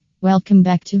Welcome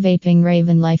back to Vaping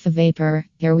Raven Life of Vapor.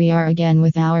 Here we are again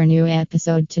with our new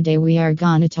episode. Today we are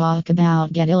gonna talk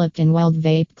about get Eloped in wild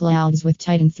vape clouds with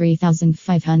Titan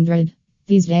 3500.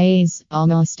 These days,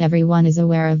 almost everyone is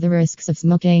aware of the risks of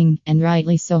smoking, and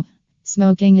rightly so.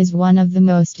 Smoking is one of the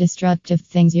most destructive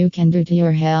things you can do to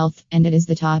your health, and it is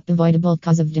the top avoidable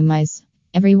cause of demise.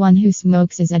 Everyone who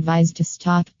smokes is advised to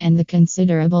stop, and the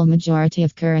considerable majority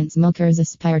of current smokers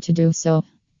aspire to do so.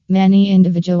 Many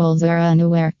individuals are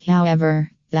unaware, however,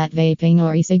 that vaping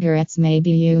or e-cigarettes may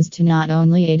be used to not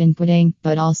only aid in quitting,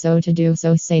 but also to do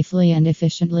so safely and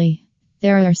efficiently.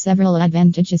 There are several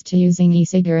advantages to using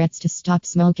e-cigarettes to stop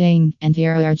smoking, and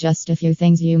here are just a few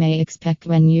things you may expect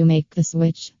when you make the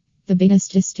switch. The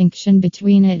biggest distinction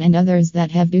between it and others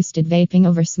that have boosted vaping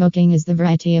over smoking is the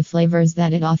variety of flavors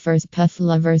that it offers puff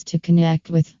lovers to connect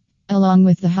with. Along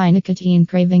with the high nicotine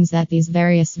cravings that these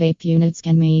various vape units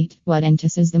can meet, what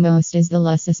entices the most is the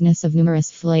lusciousness of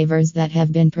numerous flavors that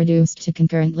have been produced to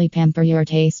concurrently pamper your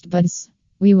taste buds.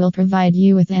 We will provide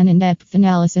you with an in-depth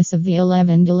analysis of the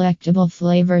 11 delectable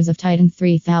flavors of Titan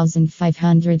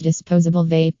 3500 disposable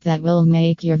vape that will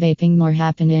make your vaping more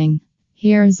happening.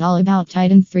 Here's all about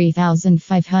Titan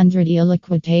 3500.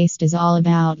 E-liquid taste is all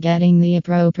about getting the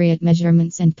appropriate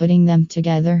measurements and putting them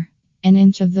together. An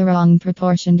inch of the wrong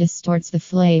proportion distorts the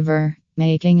flavor,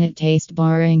 making it taste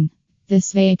boring.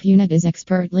 This vape unit is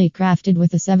expertly crafted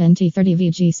with a 70-30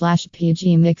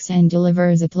 VG/PG mix and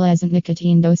delivers a pleasant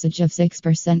nicotine dosage of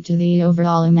 6% to the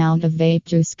overall amount of vape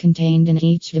juice contained in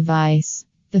each device.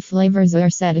 The flavors are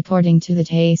set according to the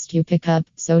taste you pick up,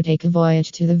 so take a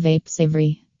voyage to the vape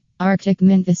savory. Arctic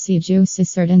mint. The sea juice is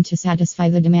certain to satisfy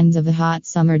the demands of a hot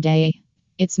summer day.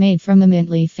 It's made from a mint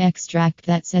leaf extract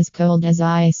that's as cold as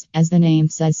ice, as the name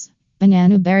says.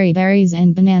 Banana berries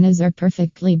and bananas are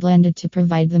perfectly blended to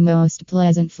provide the most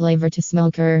pleasant flavor to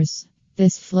smokers.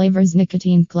 This flavor's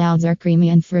nicotine clouds are creamy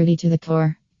and fruity to the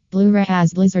core. Blue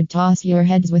Raz Blizzard. Toss your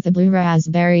heads with a blue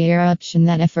raspberry eruption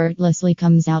that effortlessly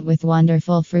comes out with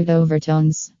wonderful fruit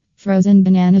overtones. Frozen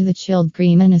banana. The chilled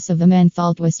creaminess of a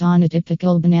menthol twist on a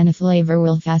typical banana flavor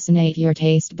will fascinate your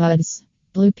taste buds.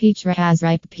 Blue peach.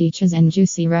 Ripe peaches and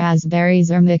juicy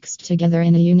raspberries are mixed together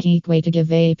in a unique way to give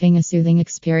vaping a soothing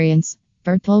experience.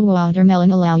 Purple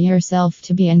watermelon. Allow yourself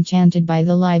to be enchanted by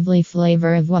the lively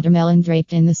flavor of watermelon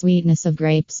draped in the sweetness of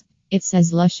grapes. It's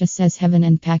as luscious as heaven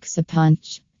and packs a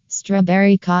punch.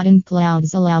 Strawberry cotton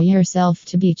clouds. Allow yourself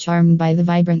to be charmed by the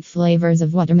vibrant flavors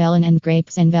of watermelon and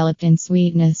grapes enveloped in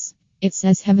sweetness. It's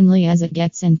as heavenly as it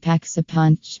gets and packs a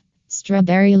punch.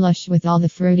 Strawberry lush. With all the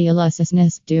fruity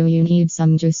lusciousness, do you need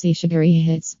some juicy sugary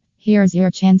hits? Here's your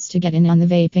chance to get in on the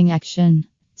vaping action.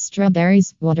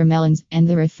 Strawberries, watermelons, and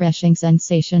the refreshing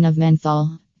sensation of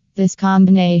menthol. This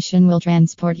combination will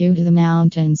transport you to the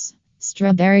mountains.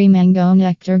 Strawberry mango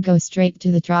nectar. Go straight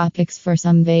to the tropics for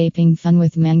some vaping fun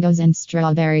with mangoes and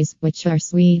strawberries, which are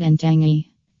sweet and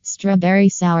tangy. Strawberry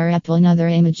sour apple. Another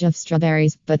image of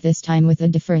strawberries, but this time with a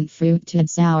different fruit to add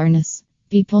sourness.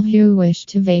 People who wish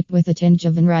to vape with a tinge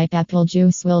of unripe apple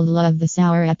juice will love the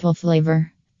sour apple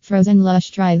flavor. Frozen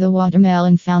lush. Try the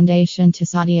watermelon foundation to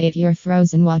satiate your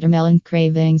frozen watermelon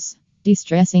cravings.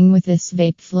 De-stressing with this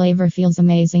vape flavor feels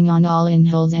amazing on all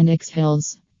inhales and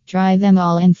exhales. Try them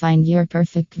all and find your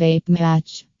perfect vape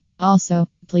match. Also,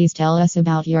 please tell us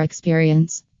about your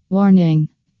experience. Warning: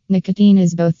 nicotine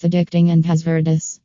is both addicting and hazardous.